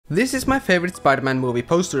This is my favorite Spider-Man movie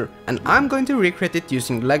poster, and I'm going to recreate it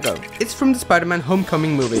using LEGO. It's from the Spider-Man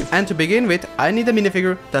Homecoming movie, and to begin with, I need a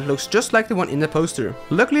minifigure that looks just like the one in the poster.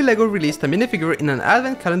 Luckily, LEGO released a minifigure in an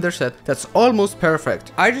advent calendar set that's almost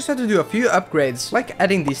perfect. I just had to do a few upgrades, like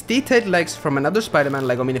adding these detailed legs from another Spider-Man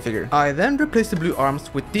LEGO minifigure. I then replaced the blue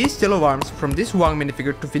arms with these yellow arms from this Wong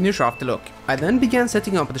minifigure to finish off the look. I then began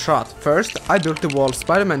setting up the shot. First, I built the wall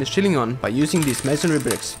Spider-Man is chilling on by using these masonry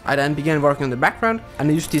bricks. I then began working on the background, and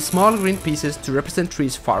I used these small green pieces to represent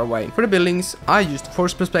trees far away. For the buildings, I used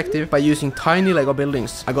forced perspective by using tiny LEGO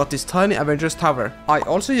buildings. I got this tiny Avengers tower. I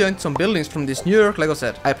also yanked some buildings from this New York LEGO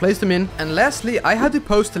set. I placed them in, and lastly, I had to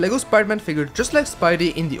pose the LEGO Spider-Man figure just like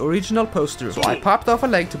Spidey in the original poster. So I popped off a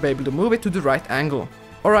leg to be able to move it to the right angle.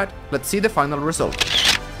 Alright, let's see the final result.